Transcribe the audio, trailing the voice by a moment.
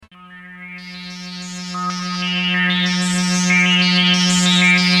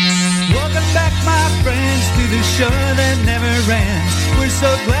friends to the show that never ends. We're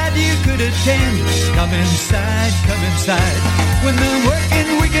so glad you could attend. Come inside, when the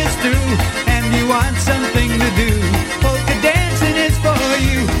working week is through and you want something to do. Polka dancing is for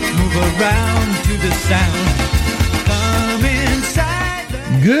you. Move around to the sound. Come inside.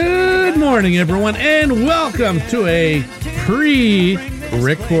 Good morning, everyone, and welcome to a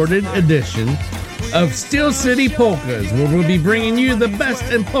pre-recorded edition of Steel City Polkas, where we'll be bringing you the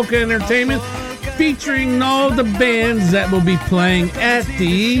best in polka entertainment, featuring all the bands that will be playing at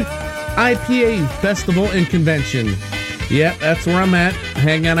the IPA Festival and Convention. Yep, that's where I'm at,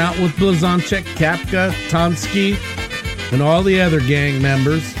 hanging out with Blazonczyk, Kapka, Tonsky, and all the other gang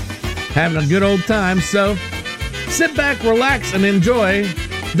members, having a good old time. So sit back, relax, and enjoy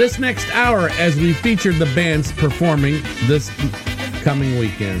this next hour as we feature the bands performing this coming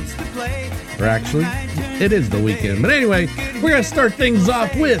weekend. Or actually, it is the weekend. But anyway, we're going to start things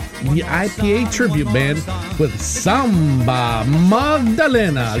off with the IPA tribute band with Samba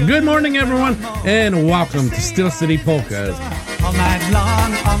Magdalena. Good morning, everyone, and welcome to Steel City Polkas. All night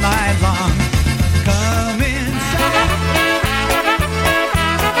long, come inside.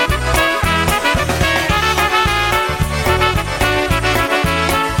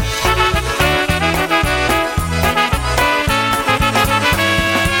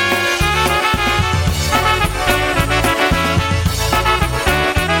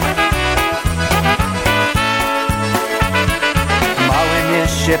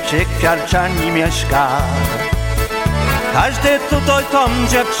 Przy Kwiarczani mieszka. Każdy tutaj tą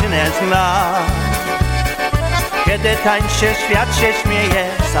dziewczynę zna. Kiedy tańczy, świat się śmieje,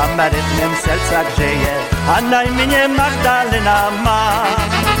 sama rytmem serca grzeje, a na imię Magdalena ma.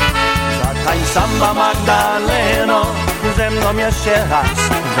 Zatań samba Magdaleno, ze mną jeszcze raz.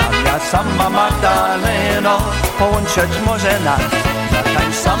 Zamiast samba Magdaleno, połączyć może nas.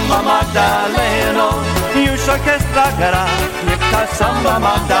 Zatań samba Magdaleno, już orkiestra gra. Niech ta samba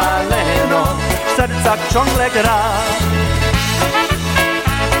Magdaleno w sercach ciągle gra.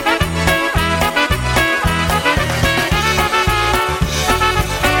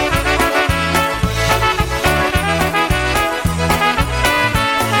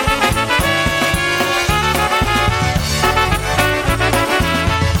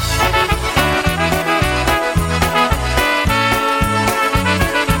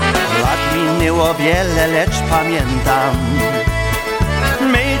 Lat minęło wiele, lecz pamiętam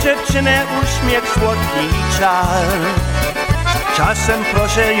mej dziewczyny uśmiech, słodki czar. Czasem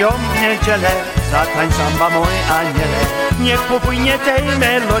proszę ją w niedzielę, zatań samba mój aniele, nie kupuj nie tej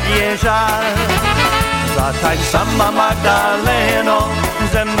melodii żal. Zatań samba Magdaleno,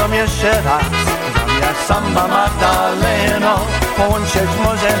 ze mną jeszcze raz. Zamiast samba Magdaleno, połączyć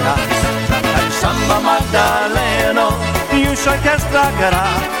może nas. Zatań samba Magdaleno, już orkiestra gra.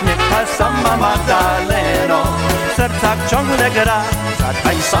 Niech ta samba Magdaleno w sercach ciągle gra.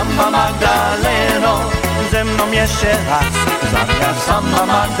 Zatań samba Magdaleno, ze mną jeszcze raz. Zamiast samba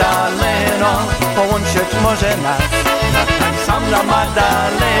Magdaleno, połączyć może nas. Zatań samba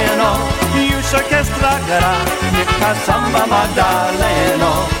Magdaleno, już orkiestra gra. Niech ta samba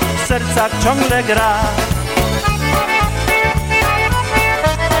Magdaleno w sercach ciągle gra.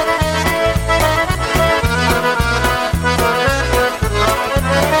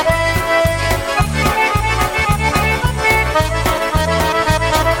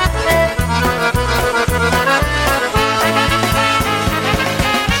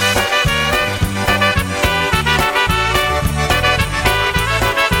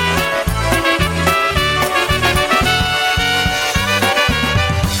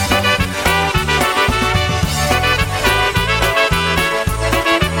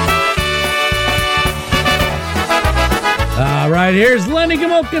 Right, here's Lenny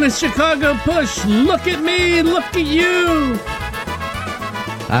Gomulka and Chicago Push. Look at me, look at you.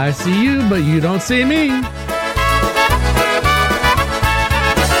 I see you, but you don't see me.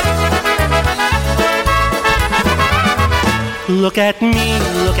 Look at me,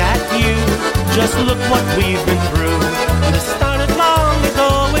 look at you. Just look what we've been through. This started long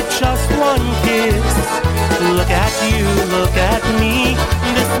ago with just one kiss. Look at you, look at me.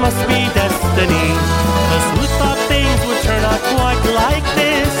 This must be destiny. 'Cause who thought things would turn out quite like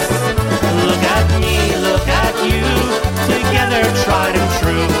this? Look at me, look at you. Together, tried and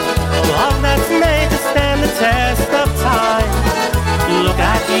true. Love that's made to stand the test of time. Look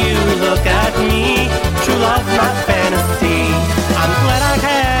at you, look at me. True love, not fantasy. I'm glad I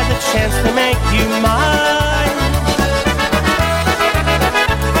had the chance to make you mine.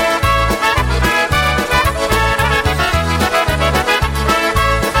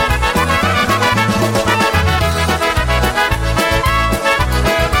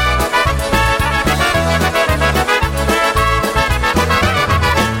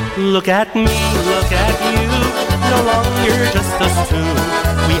 Look at me, look at you, no longer just us two.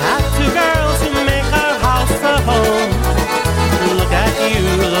 We have two girls who make our house a home. Look at you,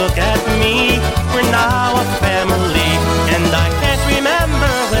 look at me, we're now a family, and I can't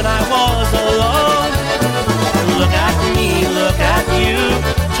remember when I was alone. Look at me, look at you,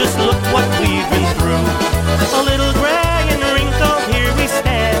 just look what we've been through. A little gray and wrinkled, here we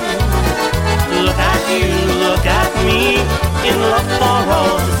stand. Look at you, look at me, in love for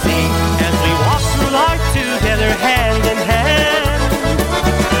all to see, as we walk through life together hand in hand.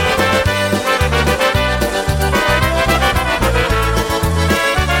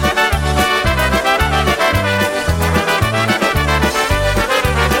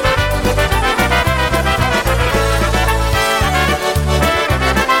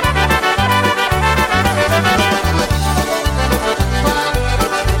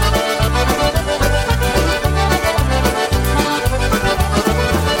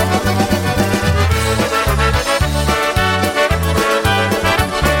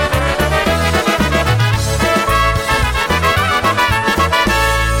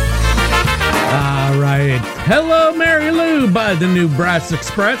 Hello, Mary Lou by the New Brass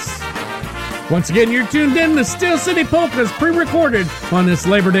Express. Once again, you're tuned in to Steel City Polkas, pre-recorded on this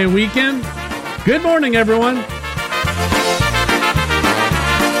Labor Day weekend. Good morning, everyone.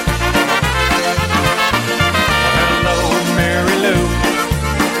 Hello, Mary Lou.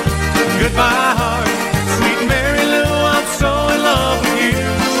 Goodbye, heart. Sweet Mary Lou, I'm so in love with you.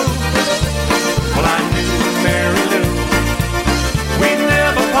 Well, I knew Mary Lou, we'd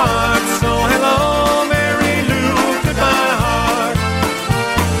never part, so hello.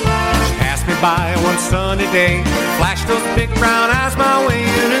 By one sunny day, flashed those big brown eyes my way,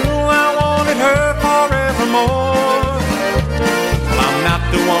 and knew I wanted her forevermore. Well, I'm not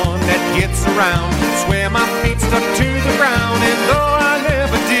the one that gets around, swear my feet stuck to the ground, and though I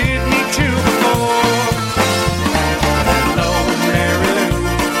never did meet you before. Hello, Mary Lou.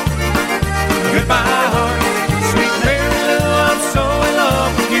 Goodbye, heart. Sweet Mary Lou, I'm so in love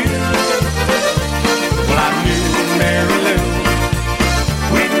with you. Well, I knew Mary Lou,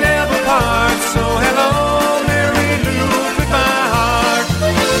 so hello, Mary Lou, goodbye, heart.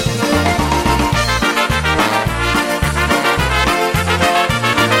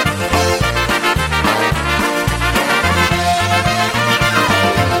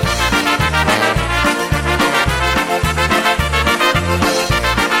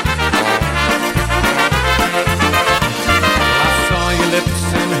 I saw your lips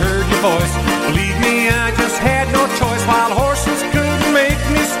and heard your voice. Believe me, I just had no choice. Wild horses couldn't make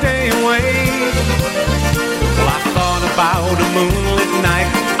me stay away. Well, I thought about a moonlit night,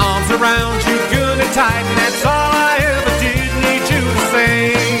 arms around you good and tight, and that's all I ever did need you to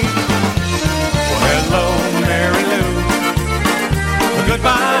say. Well, hello, Mary Lou.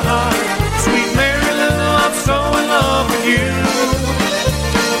 Goodbye, heart. Sweet Mary Lou, I'm so in love with you.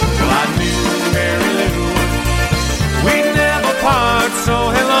 Well, I knew Mary Lou, we'd never part, so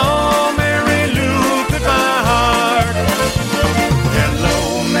hello, Mary Lou, goodbye, heart. Hello,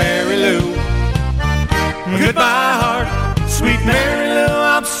 Mary Lou. Goodbye, heart. Sweet Mary Lou,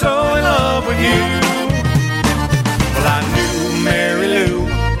 I'm so in love with you. Well, I knew Mary Lou,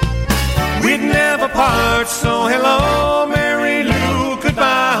 we'd never part, so hello, Mary Lou,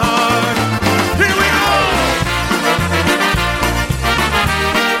 goodbye, heart. Here we go!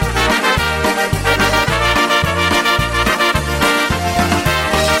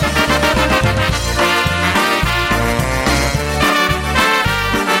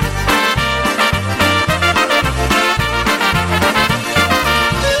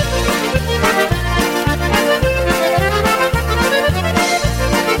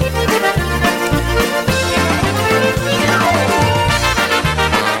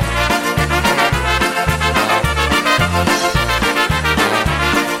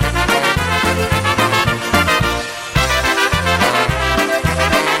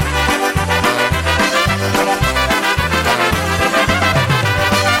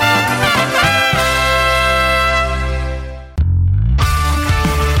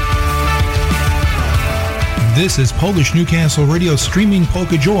 This is Polish Newcastle Radio streaming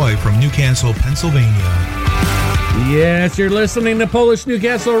Polka Joy from Newcastle, Pennsylvania. Yes, you're listening to Polish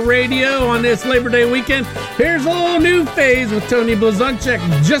Newcastle Radio on this Labor Day weekend. Here's a little new phase with Tony Blazonczyk.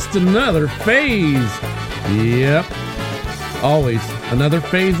 Just another phase. Yep. Always another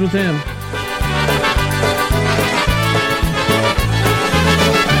phase with him.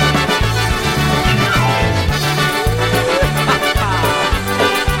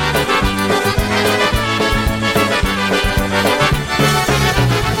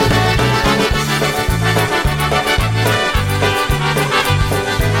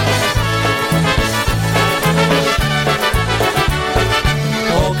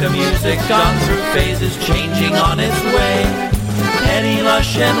 Polka music gone through phases, changing on its way. Eddie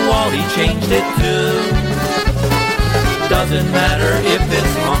Lush and Wally changed it too. Doesn't matter if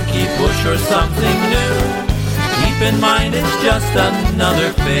it's honky push or something new. Keep in mind it's just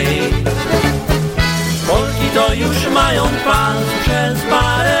another phase. Polki to już mają pas przez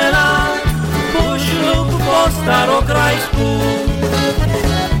parę lat. Push lub po starokrajsku.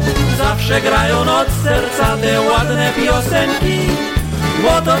 Zawsze grają od serca te ładne piosenki,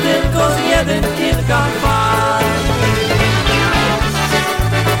 bo to tylko z jeden kilka par.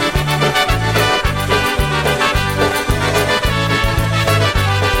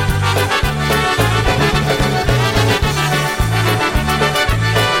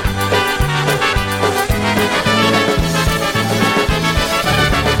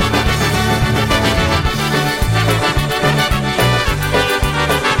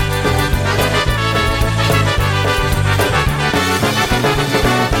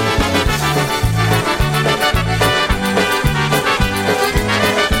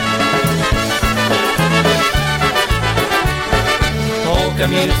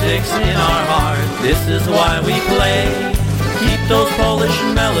 Music's in our heart, this is why we play. Keep those Polish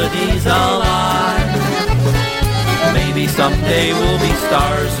melodies alive. Maybe someday we'll be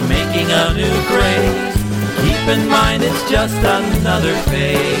stars making a new craze. Keep in mind it's just another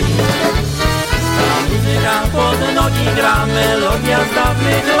phase. Ta muzyka pod nogi gra, melodia z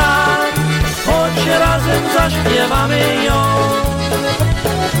dawnych lat. Choć razem zaśpiewamy ją.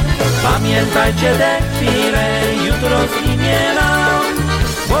 Pamiętajcie tę chwilę, jutro zginie nam,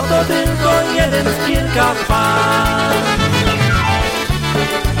 bo to tylko jeden z kilka par.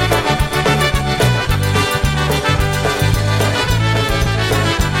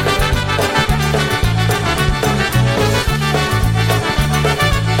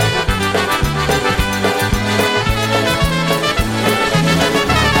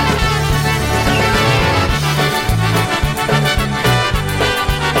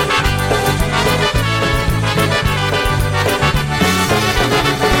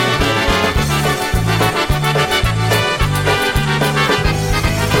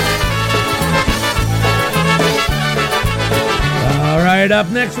 Right,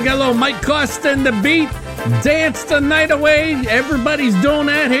 up next, we got a little Mike Costa and the Beat. Dance the night away. Everybody's doing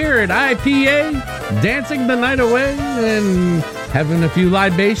that here at IPA. Dancing the night away and having a few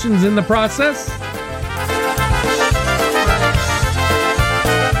libations in the process.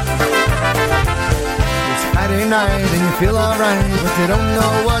 It's Friday night and you feel alright, but you don't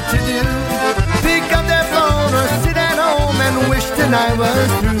know what to do. Pick up that phone or sit at home and wish tonight was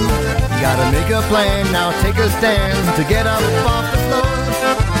through. Gotta make a plan, now take a stand to get up off the floor.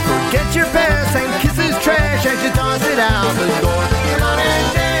 Forget your past and kisses trash as you toss it out the door. Come on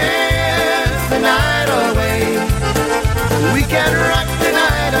and dance the night away. We can rock the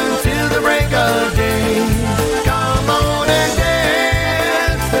night until the break of day. Come on and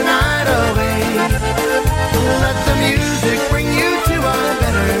dance the night away. Let the music bring you to a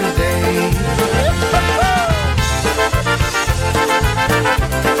better day.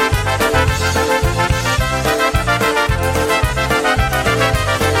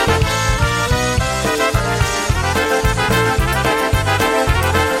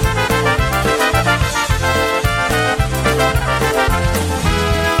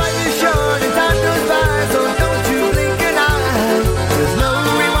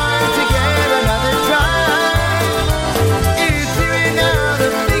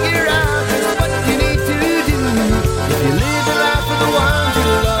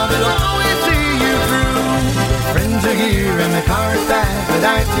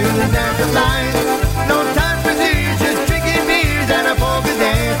 iTunes and the line. No time for these, just drinking beers and a polka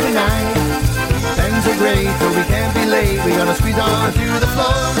dance tonight. Friends are great, but we can't be late. We're gonna squeeze on through the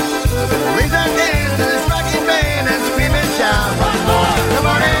floor. Raise our hands to this rocking band and scream and shout one more. Come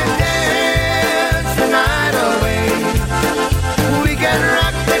on and dance the night away. We can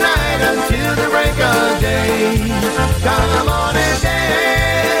rock the night until the break of day. Come on and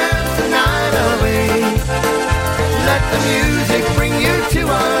dance the night away. Let the music bring you to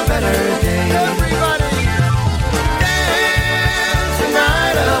a better day. Everybody, dance the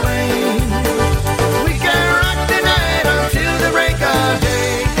night away. We can rock the night until the break of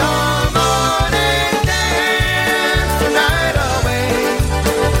day. Come on and dance the night away.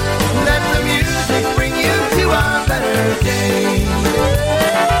 Let the music bring you to a better day.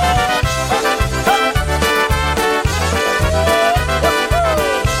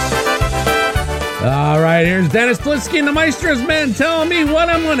 All right, here's Dennis Blitzky and the Maestros Men telling me what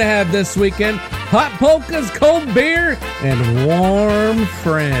I'm going to have this weekend. Hot polkas, cold beer, and warm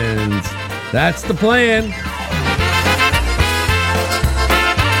friends. That's the plan.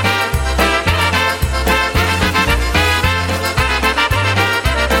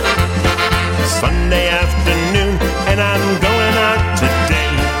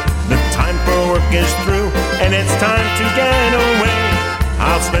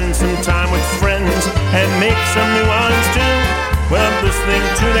 time with friends and make some new ones too. Well, listening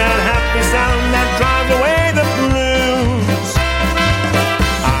to that happy sound that drives away the blues.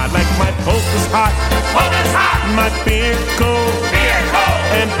 I like my polkas hot, my beer cold,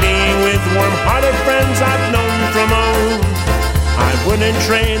 and being with warm-hearted friends I've known from old. I wouldn't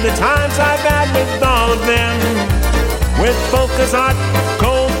trade the times I've had with all of them, with polkas hot,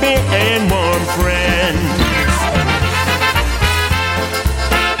 cold beer, and warm friends.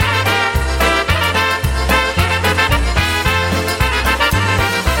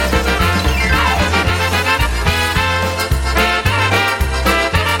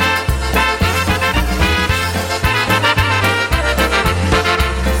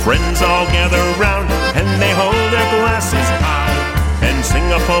 Friends all gather round and they hold their glasses high and sing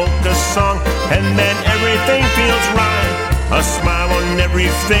a polka song, and then everything feels right. A smile on every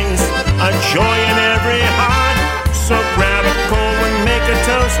face, a joy in every heart. So grab a cold one, make a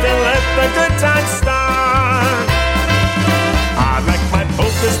toast, and let the good times start. I like my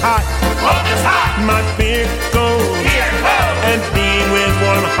polkas hot, my beer cold, and being with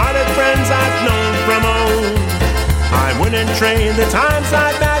warm-hearted friends I've known from old. I wouldn't trade the times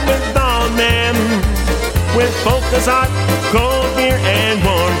I've had with all them, with polkas hot, cold beer, and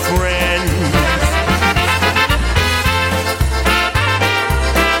warm friends.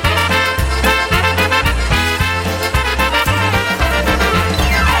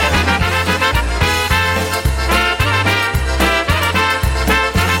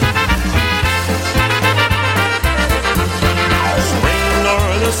 Spring or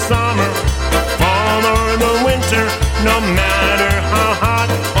the summer, fall or the winter, no matter how hot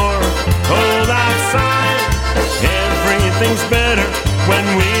or cold outside, everything's better when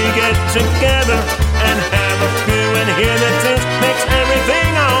we get together and have a few and hear the tunes, makes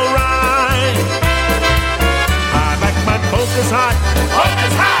everything alright. I like my polkas hot,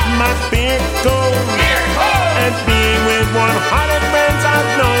 my beer cold, and being with warm-hearted friends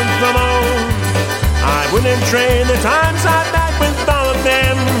I've known from old. I wouldn't trade the times I've had with all of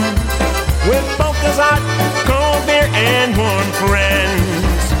them, with polkas hot, cold beer, and warm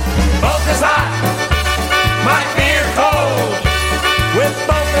friends. Polkas hot, my beer cold, with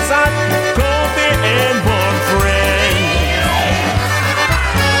polkas hot, cold beer, and warm friends.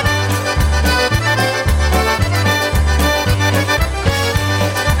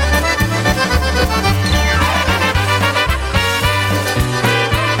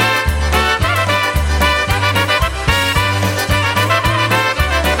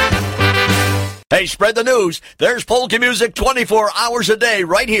 Hey, spread the news. There's polka music 24 hours a day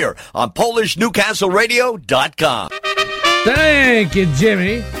right here on PolishNewcastleRadio.com. Thank you,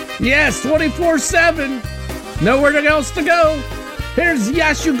 Jimmy. Yes, 24/7. Nowhere else to go. Here's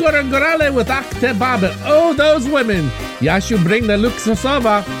Yashu Gorale with Akte Babet. Oh, those women. Yashu, bring the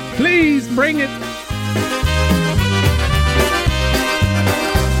luksusowa. Please bring it.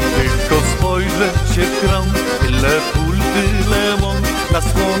 Tylko spojrzeć się krąg, tyle pól, tyle mąk, na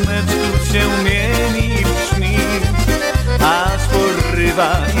słoneczku się mieni i brzmi, aż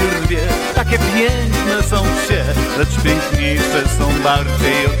porywa i rwie. Takie piękne są wsie, lecz piękniejsze są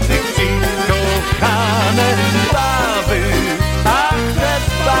bardziej od tych wsi. Kochane baby, ach te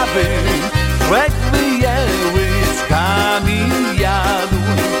baby, człek by je łyczkami jadł.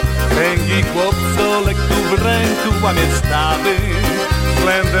 Kręgi chłopco lektu w ręku łamie stawy.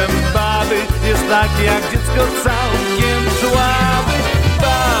 Względem baby jest taki jak dziecko całkiem słaby.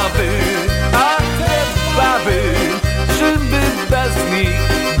 Baby, ach te baby, czym by bez nich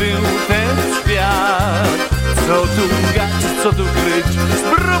był ten świat? Co tu gać, co tu kryć,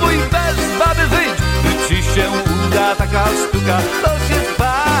 spróbuj bez baby żyć. Gdy ci się uda taka sztuka, to się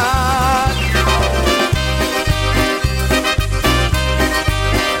fakt.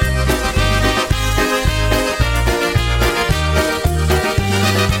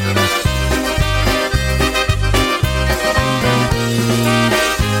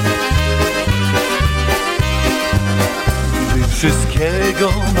 Wszystkiego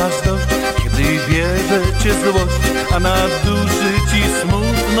masz dość, kiedy bierze cię złość, a na duszy ci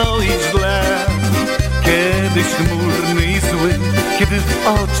smutno i źle. Kiedyś chmurny i zły, kiedy w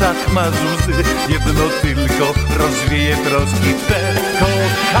oczach masz łzy, jedno tylko rozwieje troski te.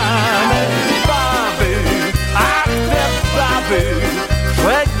 Kochane baby, ach te baby,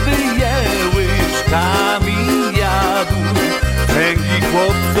 człek by je łyżkami jadł. Kręgi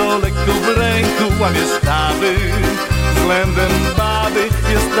chłopco lekko w ręku łamie sztaby. Względem baby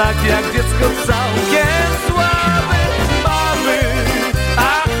jest tak jak dziecko całkiem słaby. Baby,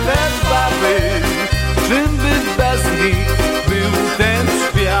 ach te baby, czym by bez nich był ten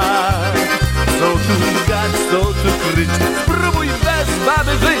świat? Co tu gać, co tu kryć, spróbuj bez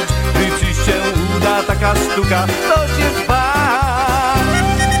baby żyć. gdy ci się uda taka sztuka, to się dba.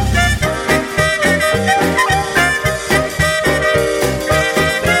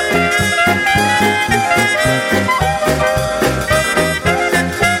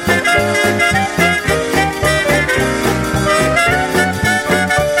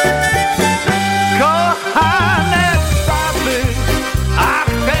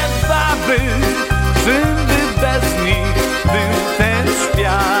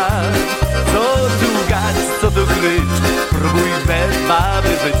 Próbuj bez baby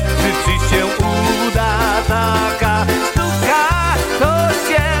być, czy ci się uda taka sztuka, to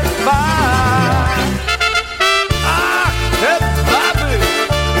się dba. Ach, te baby!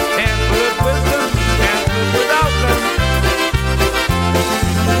 Can't live with them, can't live without them.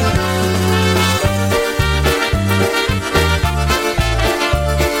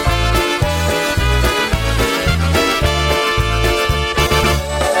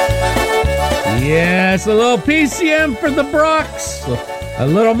 Yes, a little PCM for the Bronx. A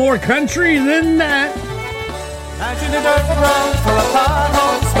little more country than that. Imagine a dirt road full of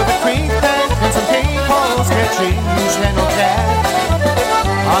potholes with a creek bed and some peepholes, red trees and no cat.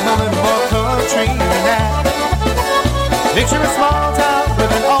 I'm a little more country than that. Picture a small town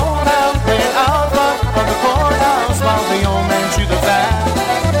with an old town playing out front of the courthouse while the old man chew the fat.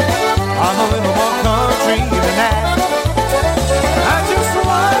 I'm a little more country than that. I just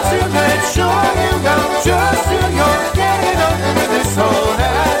want to make sure you know just who you're getting up with this whole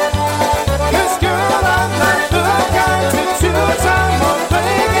hat. 'Cause girl, I'm not the guy to two-time or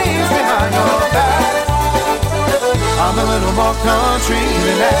play games behind your back. I'm a little more country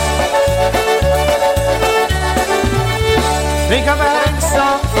than that. Think of a happy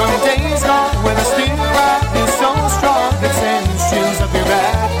song from days gone when the steel rod is so strong it sends chills up your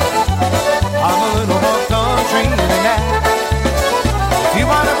back. I'm a little more country than that. If you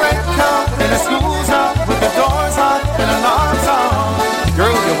want a break up and the school's up with the doors up and alarms on,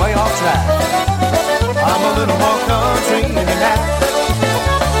 girl, you're way off track. I'm a little more country than that.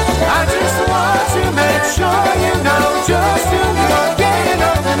 I just want to make sure you know just who you're getting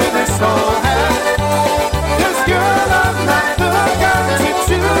up with this whole hat. 'Cause girl, I'm not the guy to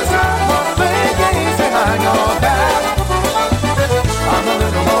choose up or play games behind your back. I'm a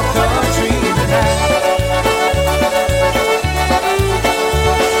little more country than that.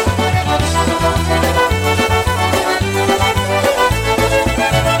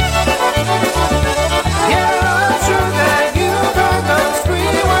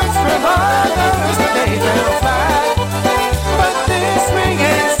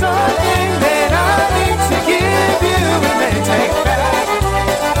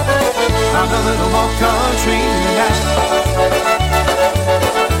 I'm a little more country than that.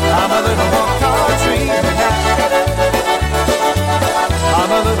 I'm a little more country than that.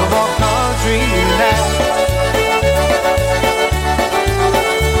 I'm a little more country than that.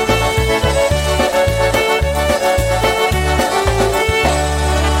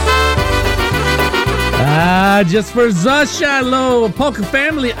 Just for Zasha Low, Polka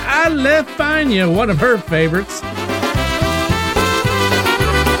Family, Ale Fajnie, one of her favorites.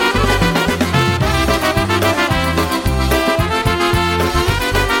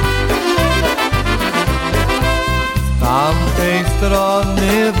 Tamtej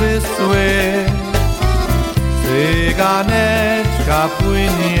strony Wysły cyganeczka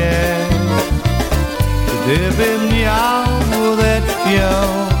płynie. Gdybym miał łódeczkę,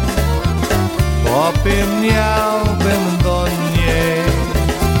 popłynąłbym do niej.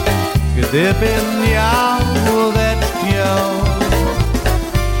 Gdybym miał łódeczkę,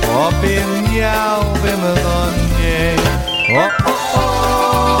 popłynąłbym do niej. O, o, o,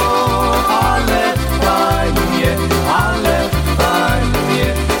 ale fajnie, ale fajnie,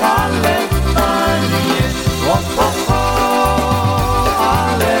 ale fajnie. O, o, o,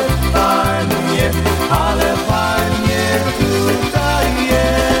 ale fajnie, ale fajnie tutaj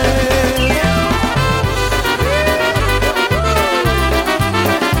jest.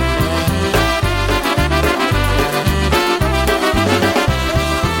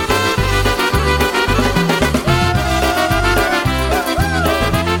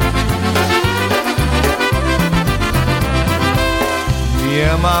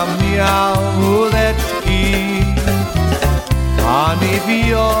 Nie mam ja łódeczki, ani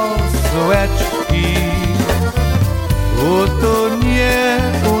wiosłeczki. Utonie,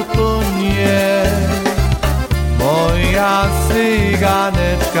 utonie moja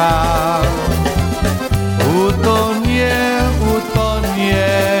cyganeczka. Utonie, utonie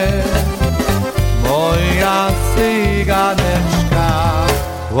moja cyganeczka.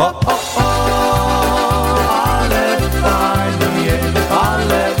 O, o, o, ale fajnie,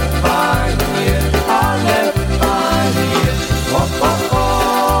 ale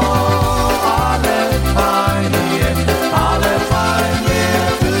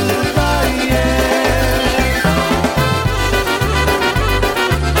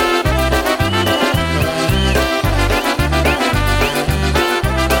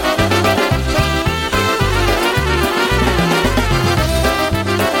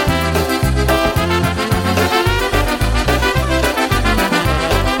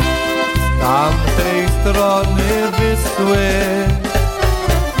strony Wisły.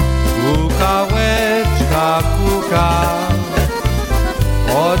 Kukałeczka kuka,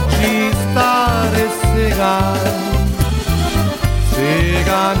 chodzi stary cygan,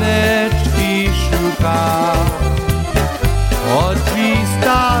 cyganeczki szuka. Chodzi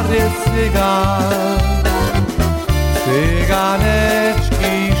stary cygan,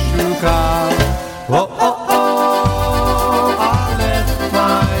 cyganeczki szuka. O, o, o, ale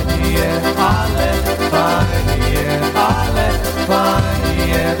fajnie, ale fajnie, ale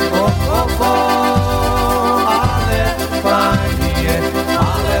fajnie. O, o, o, ale fajnie,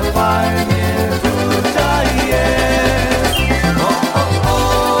 ale fajnie tutaj jest. O, o, o,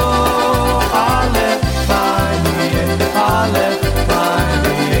 ale fajnie, ale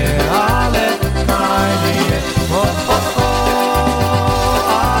fajnie, ale fajnie. O, o, o,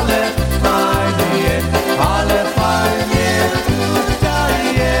 ale fajnie, ale fajnie tutaj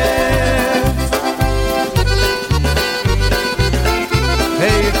jest.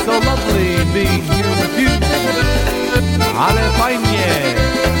 Hey, it's so lovely being here with you. Ale fajnie.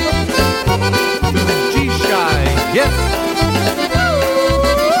 Dzisiaj, yes.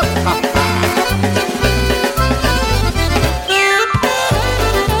 Ha, ha.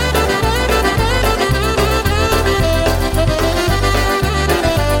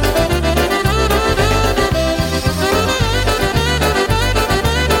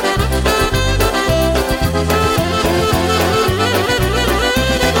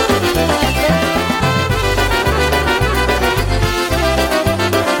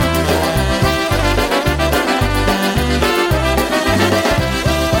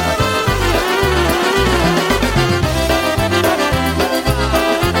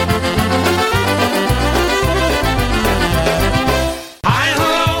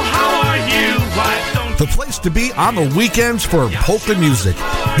 The place to be on the weekends for polka music.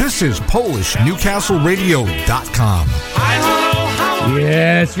 This is PolishNewcastleRadio.com.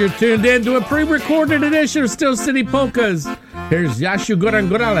 Yes, you're tuned in to a pre-recorded edition of Still City Polkas. Here's Yashu Goran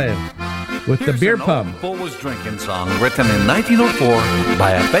Goralev with the Beer Pub. An old Polish drinking song written in 1904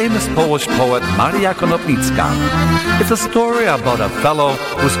 by a famous Polish poet, Maria Konopnicka. It's a story about a fellow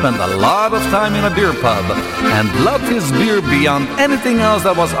who spent a lot of time in a beer pub and loved his beer beyond anything else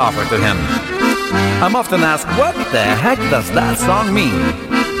that was offered to him. I'm often asked, what the heck does that song mean?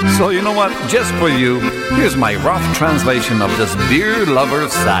 So you know what? Just for you, here's my rough translation of this beer lover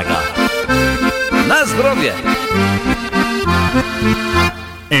saga. Na zdrowie!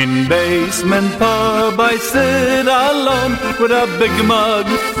 In basement pub I sit alone with a big mug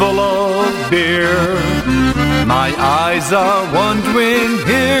full of beer. My eyes are wandering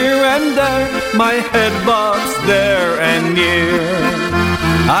here and there, my head bobs there and near.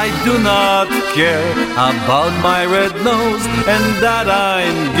 I do not care about my red nose and that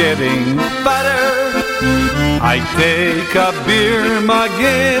I'm getting fatter. I take a beer mug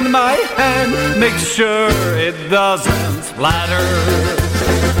in my hand, make sure it doesn't splatter.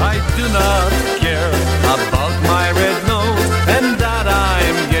 I do not care about my red nose and that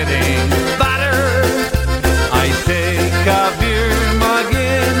I'm getting fatter. I take a beer mug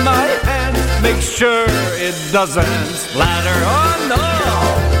in my hand, make sure it doesn't splatter. Oh no!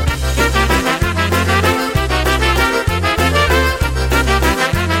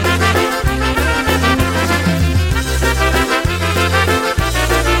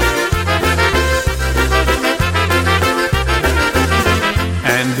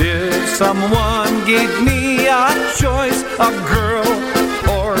 Someone gave me a choice, a girl,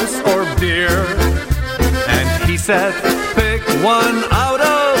 horse, or beer. And he said, pick one out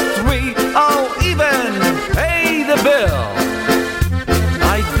of three, I'll even pay the bill.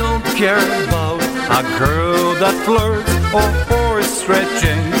 I don't care about a girl that flirts or horse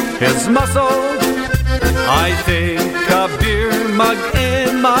stretching his muscles. I take a beer mug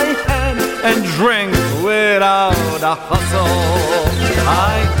in my hand and drink without a hustle.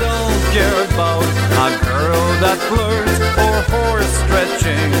 I don't care about a girl that flirts or horse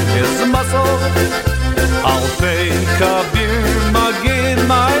stretching his muscles. I'll take a beer mug in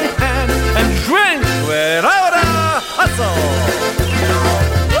my hand and drink without a hustle.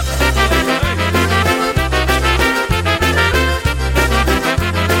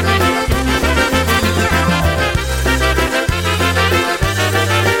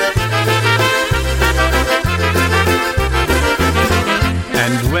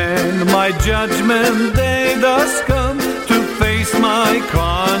 My judgment day does come to face my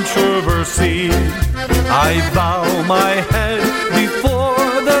controversy. I bow my head before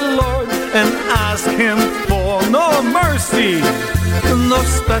the Lord and ask Him for no mercy. No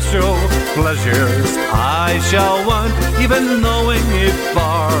special pleasures I shall want, even knowing it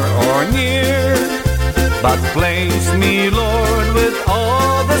far or near. but place me, Lord, with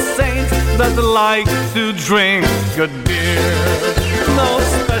all the saints that like to drink good beer. No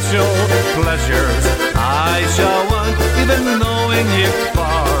special pleasures I shall want, even knowing if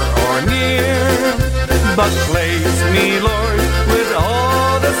far or near, but place me, Lord, with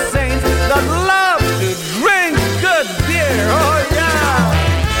all the saints that love to drink good beer. Oh yeah!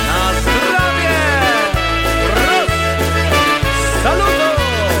 Na zdrowie! Prost! Saluto!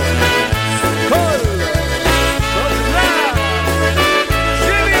 Skol! Do dnia!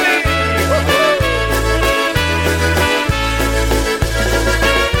 Żywili!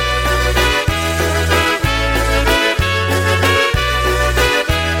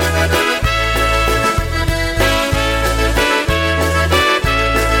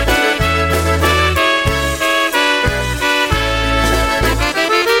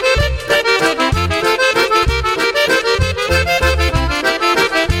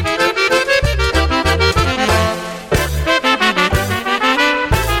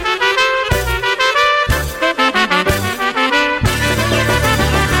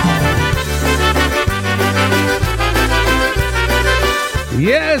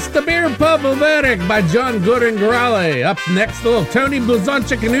 Yes, the Beer Pub of Eric by John Gooden-Grale. Up next, little Tony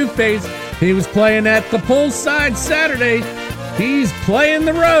Blazonczyk and Newface. He was playing at the Poolside Saturday. He's playing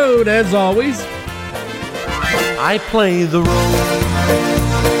the road, as always. I play the road,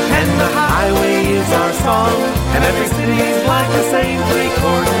 and the highway is our song, and every city's like the same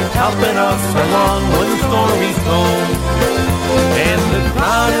three-chord, helping us along when the stories go. And the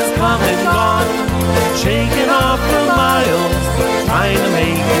crowd has come and gone, shaking off the miles, trying to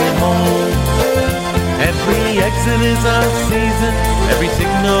make it home. Every exit is a season, every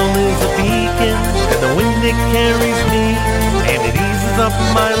signal is a beacon, and the wind it carries me, and it eases up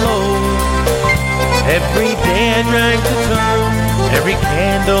my load. Every day I drag the turn, every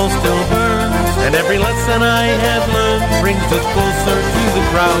candle still burns, and every lesson I have learned brings us closer to the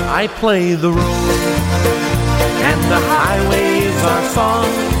crowd. I play the road, and the highway is our song,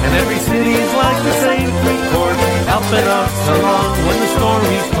 and every city's like the same three-chord, helping us along when the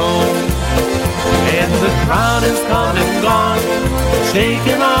stories told. And the crowd has come and gone,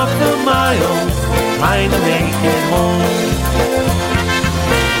 shaking off the miles, trying to make it home.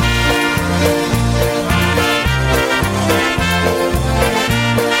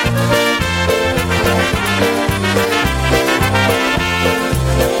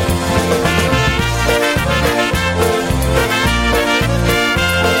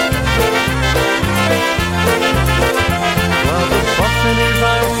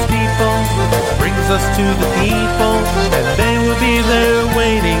 Us to the people, and they will be there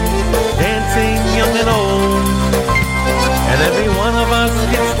waiting, dancing young and old. And every one of us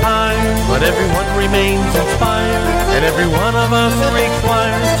gets tired, but everyone remains inspired, and every one of us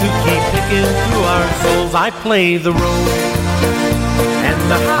requires to keep picking through our souls. I play the road, and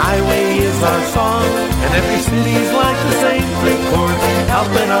the highway is our song, and every city's like the same three-chord,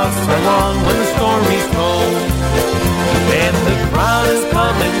 helping us along when the story's told. And the crowd has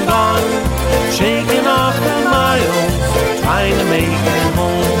come and gone, shaking off the miles, trying to make it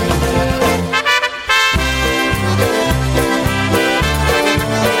home.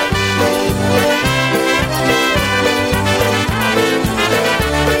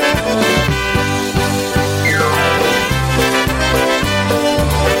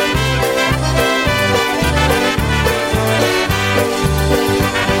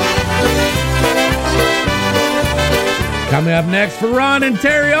 Coming up next for Ron and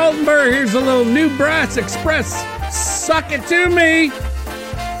Terry Oldenburg, here's a little New Brass Express. Suck it to me.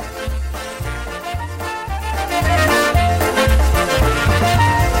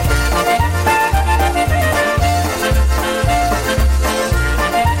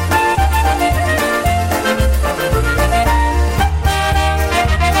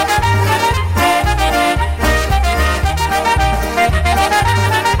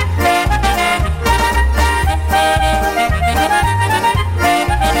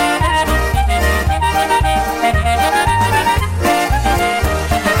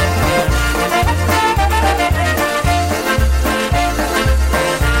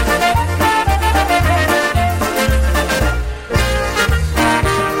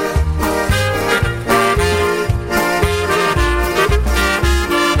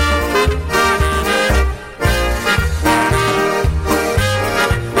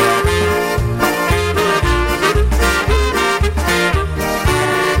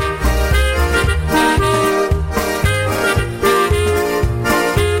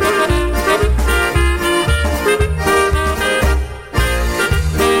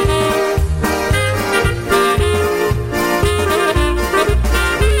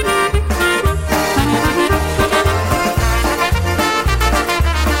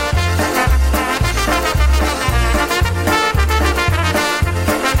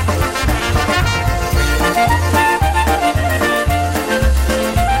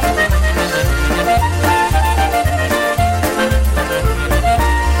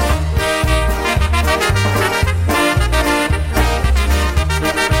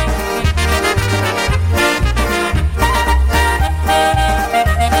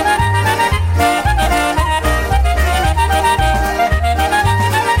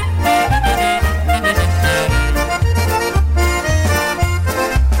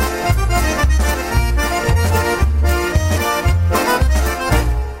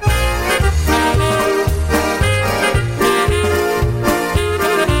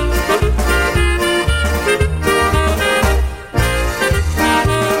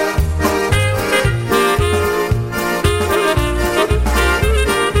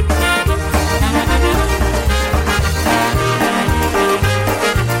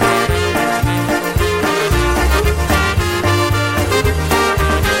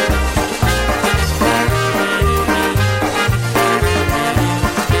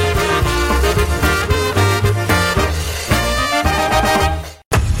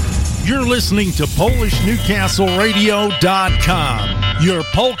 listening to PolishNewcastleRadio.com, your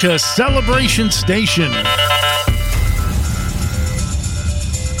polka celebration station.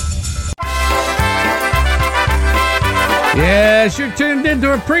 Yes, you're tuned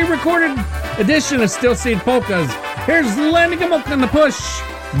into a pre-recorded edition of Still Seed Polkas. Here's Lenny Gamuk on the push,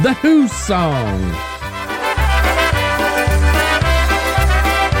 the Who song.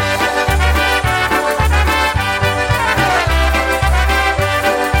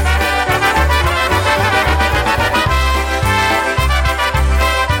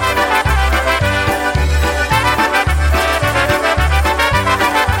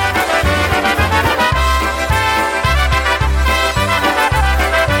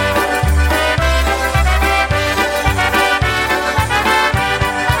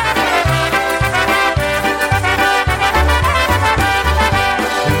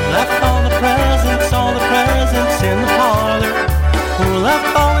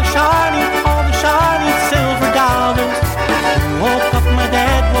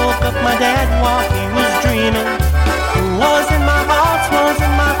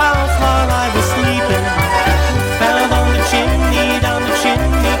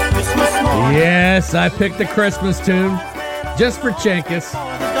 Yes, I picked a Christmas tune just for Chenkus.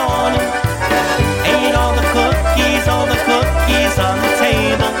 Ate all the cookies on the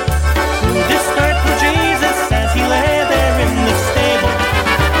table. This hurt for Jesus as he lay there in the stable.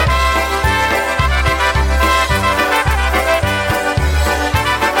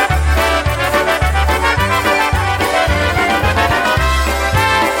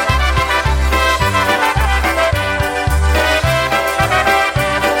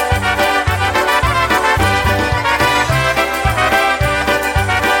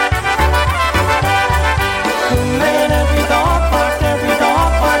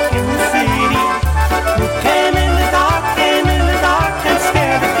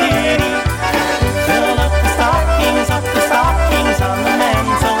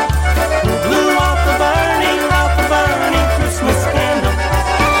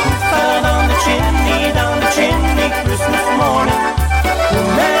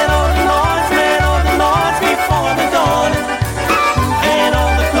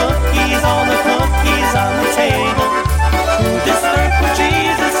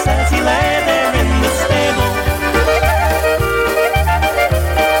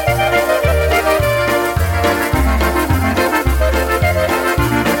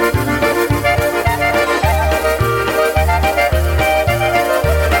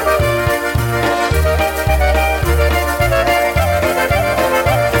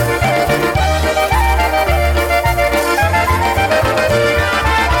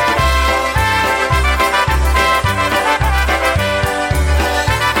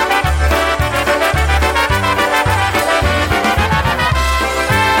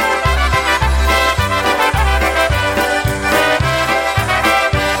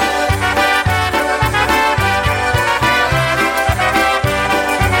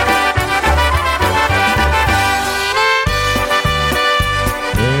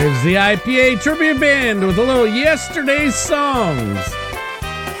 The IPA Tribute Band with a little Yesterday's Songs.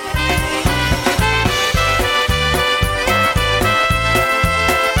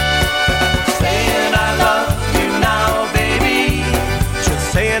 Saying I love you now, baby.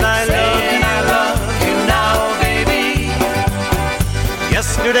 Just saying I love you now, baby.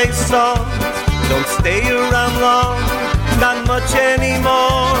 Yesterday's songs don't stay around long, not much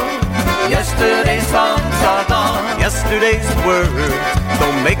anymore. Yesterday's songs are gone. Yesterday's words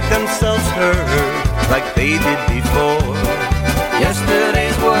don't make themselves heard like they did before.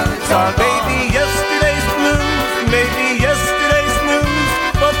 Yesterday's words are gone. Maybe yesterday's blues, maybe yesterday's news,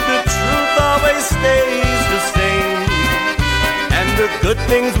 but the truth always stays the same. And the good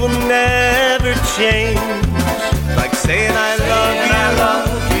things will never change. Like saying I love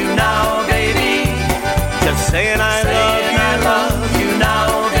you now, baby. Just saying I love you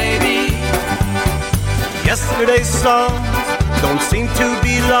now, baby. Yesterday's songs don't seem to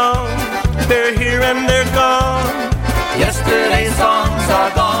be long. They're here and they're gone. Yesterday's songs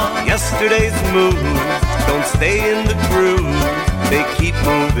are gone. Yesterday's moves don't stay in the groove. They keep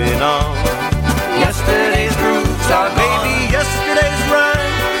moving on. Yesterday's grooves are gone. Maybe yesterday's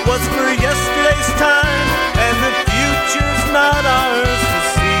rhyme was for yesterday's time, and the future's not ours to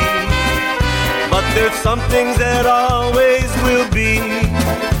see. But there's some things that always will be.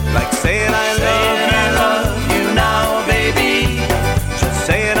 Like saying I love you now, baby. Just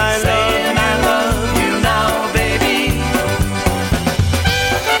saying I love you now, baby.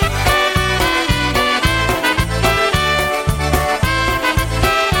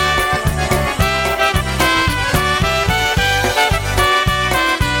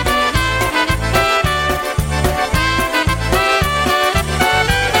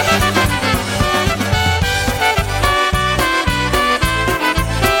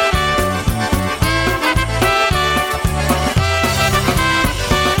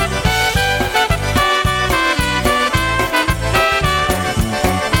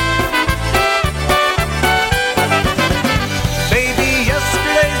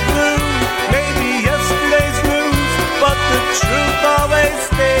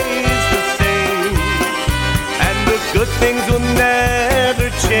 things will never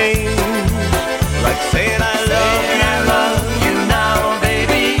change. Like saying I love you now,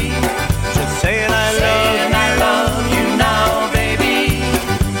 baby. Just saying I love you now, baby.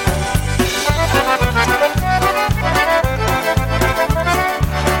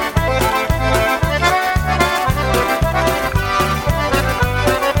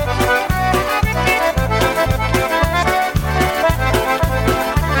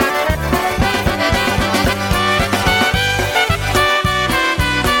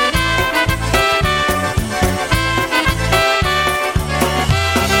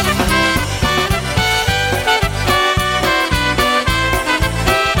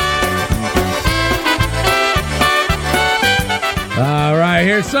 All right,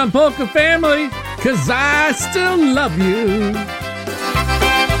 here's some Polka Family, 'cause I still love you.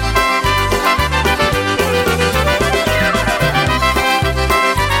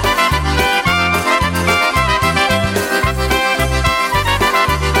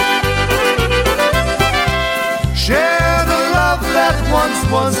 Share the love that once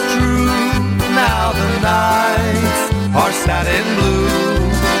was true. Now the nights are sad and blue.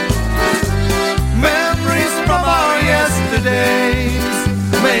 Memories from our yesterdays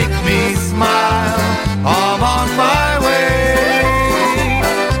make me smile. I'm on my way.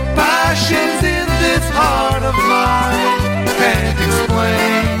 Passions in this heart of mine can't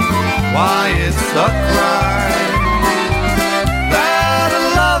explain why it's a crime. That a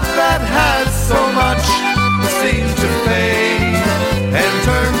love that has so much seemed to fade and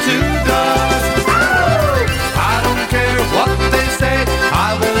turn to dust. I don't care what they say, I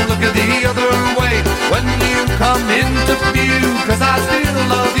won't look at the other way when you come into view, 'cause I still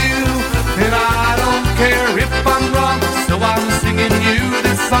love you. And I don't care if I'm wrong, so I'm singing you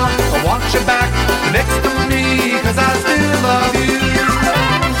this song. I want you back next to me, 'cause I still love you.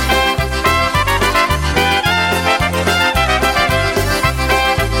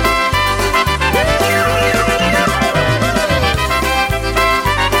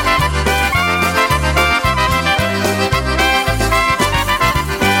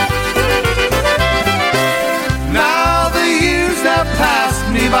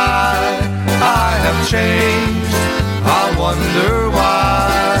 I have changed, I wonder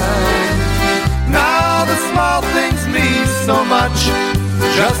why. Now the small things mean so much,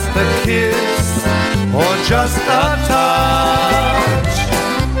 just a kiss or just a touch.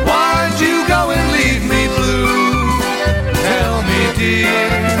 Why'd you go and leave me blue? Tell me,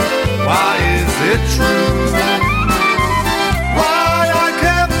 dear, why is it true? Why I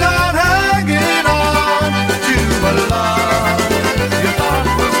kept on hanging on to a love you thought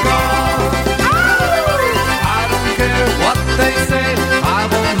was gone. I don't care what they say, I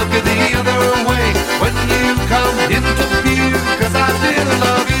won't look at the other way when you come into view, 'cause I still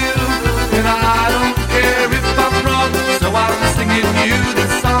love you. And I don't care if I'm wrong, so I'm singing you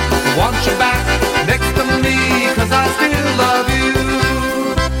this song. I want you back next to me, 'cause I still love you.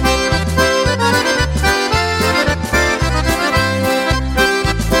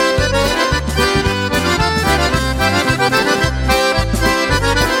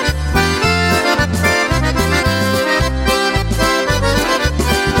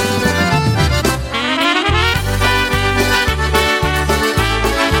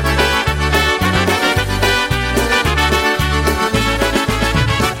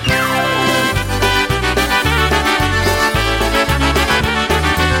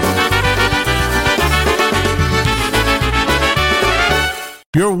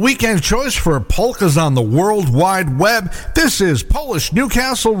 Your weekend choice for polkas on the World Wide Web. This is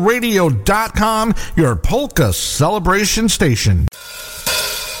PolishNewcastleRadio.com, your polka celebration station.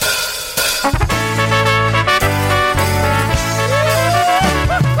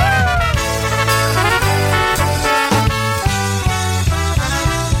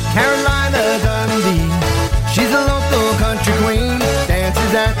 Carolina Dundee, she's a local country queen,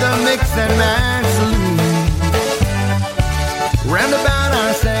 dances at the Mix and Match Saloon. Roundabout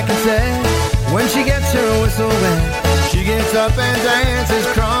our second set, when she gets her whistle wet, she gets up and dances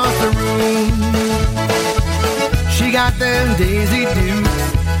across the room. She got them Daisy Dukes,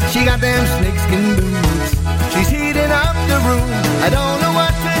 she got them snakeskin boots, she's heating up the room. I don't know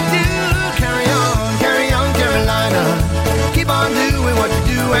what to do. Carry on, Carolina, keep on doing what you're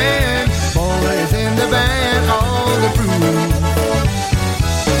doing. Boys in the band, all the crew.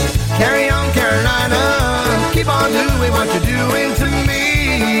 Carry on, Carolina, keep on doing what you're doing to me.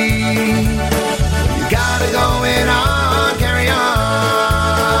 You got it going on, carry on.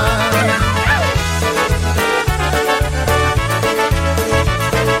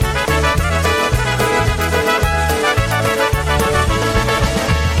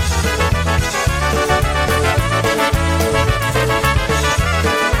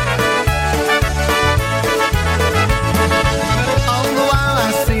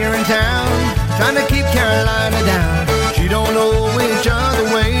 town, trying to keep Carolina down. She don't know which other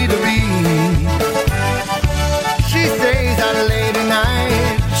way to be. She stays out late at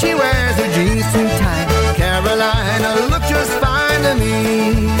night, she wears her jeans too tight. Carolina looks just fine to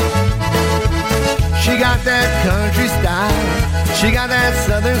me. She got that country style, she got that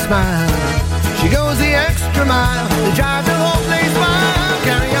southern smile. She goes the extra mile to drive the whole place wild.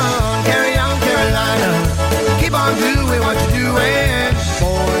 Carry on, Carolina, keep on doing what you're doing.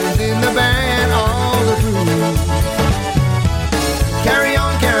 Boys in the band, all the crew. Carry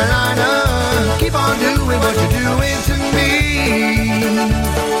on, Carolina, keep on doing what you're doing to me.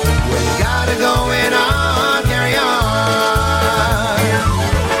 Well, you got it going on, carry on.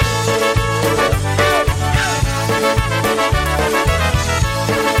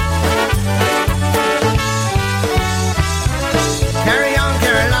 Carry on,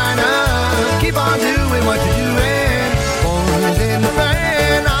 Carolina, keep on doing what you're doing. Boys in the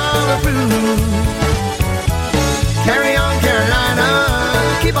band, all the crew. Carry on, Carolina,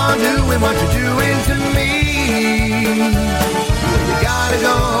 keep on doing what you're doing to me. You got it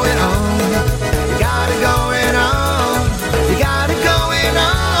going on, you got it going on, you got it going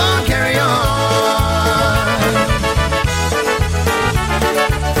on, carry on.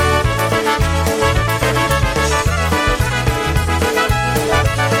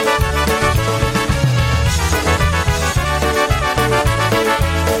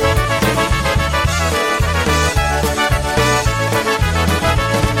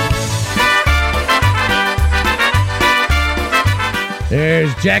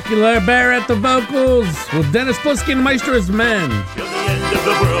 There's Jackie LaBear at the vocals with Dennis Plisky and Maestro as men. Till the end of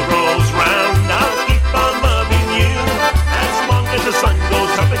the world rolls round, I'll keep on loving you. As long as the sun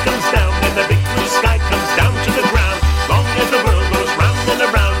goes up, it comes down, and the big blue sky comes down to the ground. Long as the world goes round and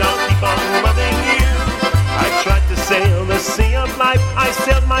around, I'll keep on loving you. I tried to sail the sea of life, I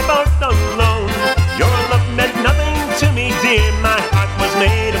sailed my boat alone. Your love meant nothing to me, dear, my heart was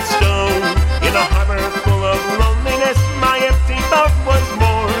made of stone. In a harbor full of loneliness, my empty boat was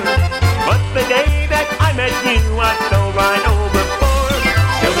moored. But the day that I met you, I fell right overboard.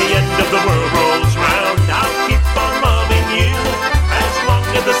 Till the end of the world rolls round, I'll keep on loving you. As long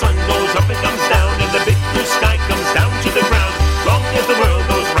as the sun goes up, it comes down, and the big blue sky comes down to the ground. Long as the world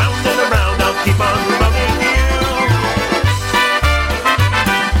goes round and around, I'll keep on loving you.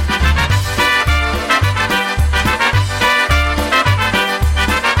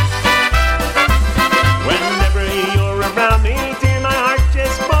 Whenever you're around me, dear, my heart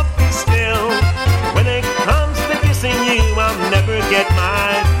just won't be still. When it comes to kissing you, I'll never get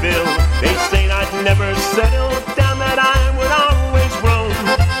my fill. They say I'd never settle down, that I would always roam,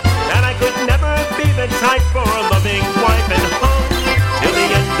 that I could never be the type for a loving wife and home. Till the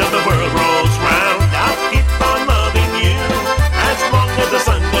end of the world rolls round, I'll keep on loving you. As long as the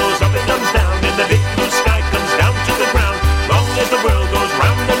sun goes up, it comes down, and the big blue sky comes down to the ground. Long as the world goes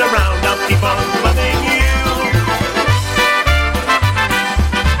round and around, I'll keep on loving you.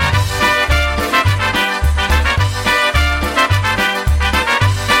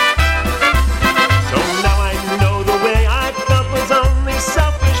 So now I know the way I felt was only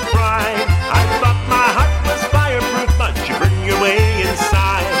selfish pride. I thought my heart was fireproof, but you burn your way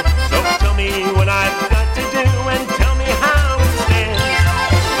inside. So tell me what I've got to do, and tell me how it stands.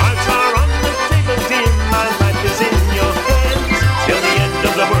 Cards are on the table, dear, my life is in your hands. Till the end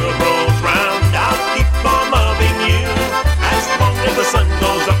of the world rolls round, I'll keep on loving you. As long as the sun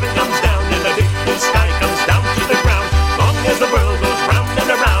goes up, it comes down, and the big blue sky comes down to the ground. Long as the world goes round and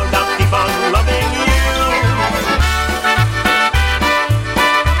around, I'll keep on loving you.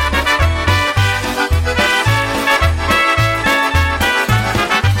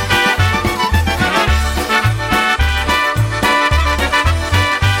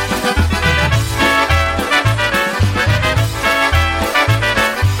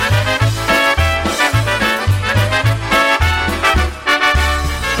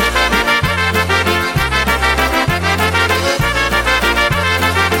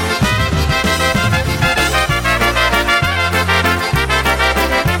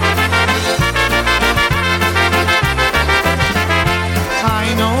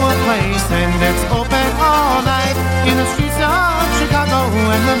 I know a place and it's open all night in the streets of Chicago,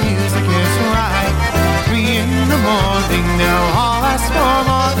 and the music is right. 3 in the morning, they'll all ask for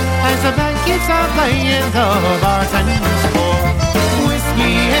more as the band keeps on playing. The bartenders pour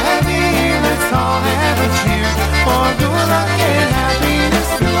whiskey and beer. Let's all have a cheer for good luck and happiness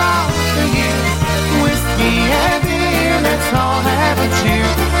throughout the year. Whiskey and beer. Let's all have a cheer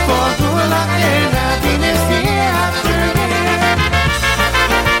for good luck and happiness year after year.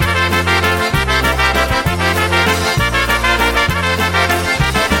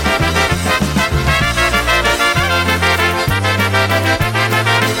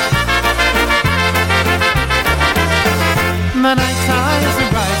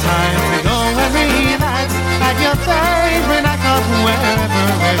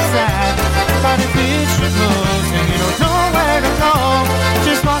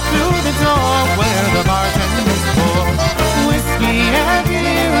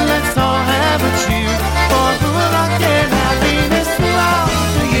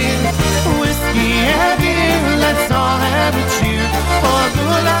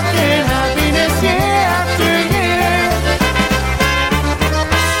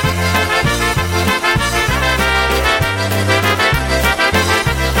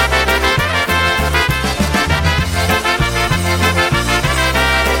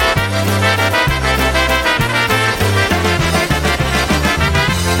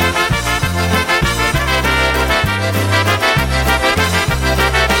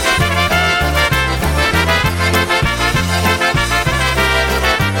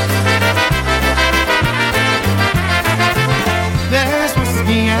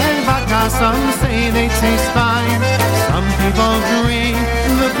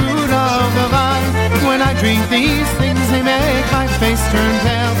 they make my face turn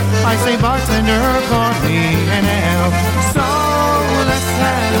pale. I say, bartender, pour me an ale. So let's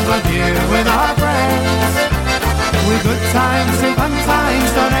have a beer with our friends, with good times and fun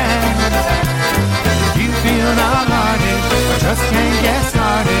times don't end. If you feel downhearted or just can't get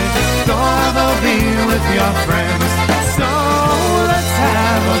started, go have a beer with your friends. So let's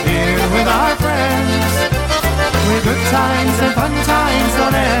have a beer with our friends, with good times and fun times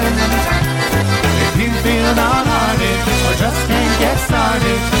don't end. If you feel downhearted or just can't get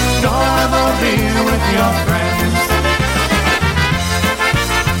started, go have a beer with your friends.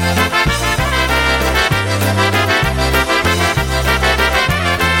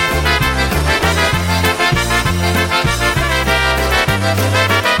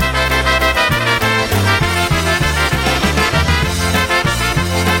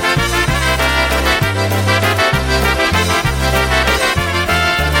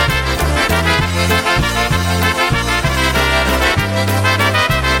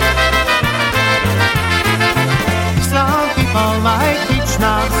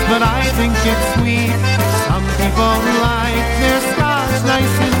 But I think it's sweet. Some people like their scotch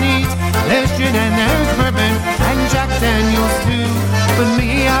nice and neat. There's gin and there's bourbon and Jack Daniels too. But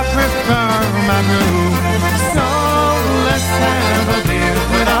me, I prefer my brew. So let's have a beer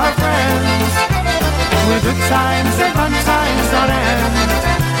with our friends, with good times and fun times on end.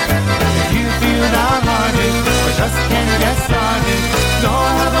 If you feel downhearted or just can't get started, go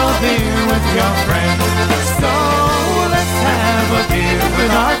have a beer with your friends. So let's have a beer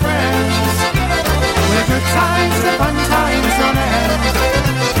with our friends, with good times and fun times on end.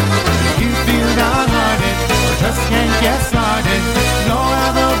 If you feel downhearted or just can't get started, go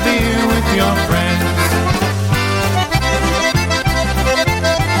have a beer with your friends.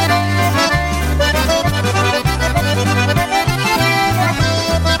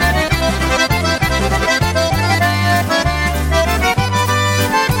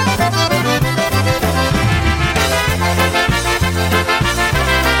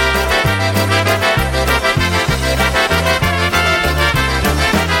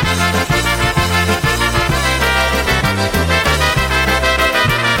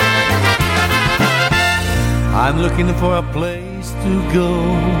 I'm looking for a place to go,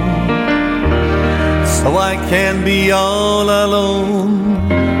 so I can be all alone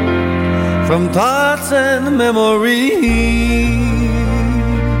from thoughts and memories,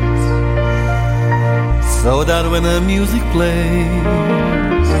 so that when the music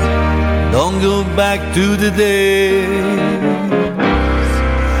plays, don't go back to the days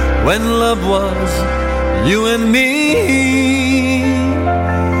when love was you and me.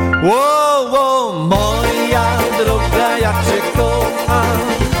 Whoa, whoa, moja droga, jak cię kocham,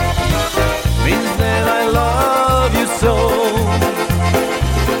 means that I love you so.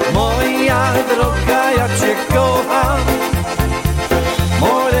 Moja droga, jak cię kocham,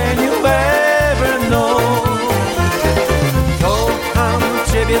 more than you ever know. Kocham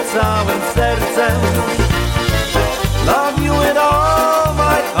ciebie całym sercem, love you with all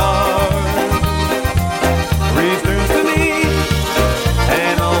my heart. Return to me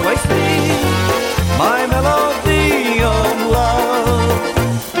and always be my melody of love.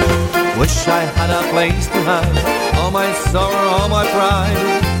 Wish I had a place to hide all my sorrow, all my pride.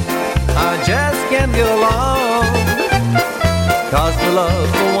 I just can't get along, 'cause the love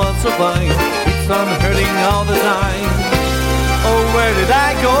for once so fine keeps on hurting all the time. Oh, where did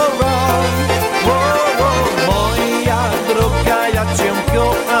I go wrong? Whoa, whoa, moja droga, ja cię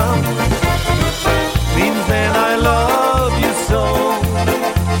kocham, means that I love you so.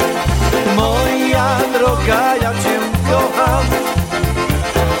 Moja droga, ja cię kocham,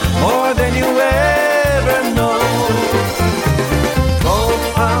 more than you ever know.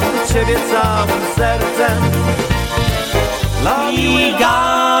 Kocham ciebie całym sercem. We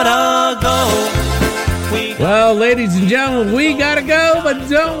gotta go. Well, ladies and gentlemen, we gotta go, but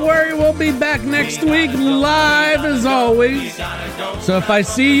don't worry, we'll be back next week live as always. So if I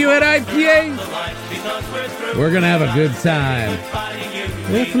see you at IPA, we're gonna have a good time.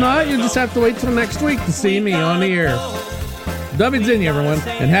 If not, you just have to wait till next week to see me on the air. Do widzenia, everyone,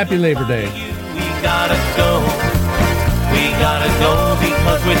 and happy Labor Day. We gotta go. We gotta go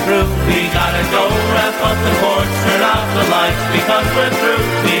because we're through. We gotta go, wrap up the porch, turn off the lights because we're through.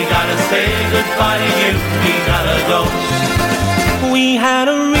 We gotta say goodbye to you. We gotta go. We had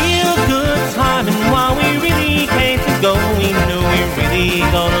a real good time, and while we really came to go, we knew we really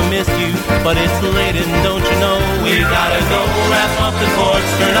gonna miss you. But it's late, and don't you know we gotta go, wrap up the porch,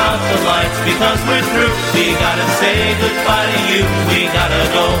 turn off the lights because we're through. We gotta say goodbye to you. We gotta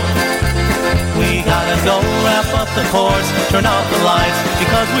go. We gotta go, wrap up the chords, turn off the lights,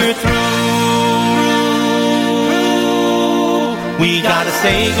 because we're through. We gotta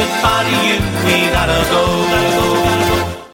say goodbye to you. We gotta go.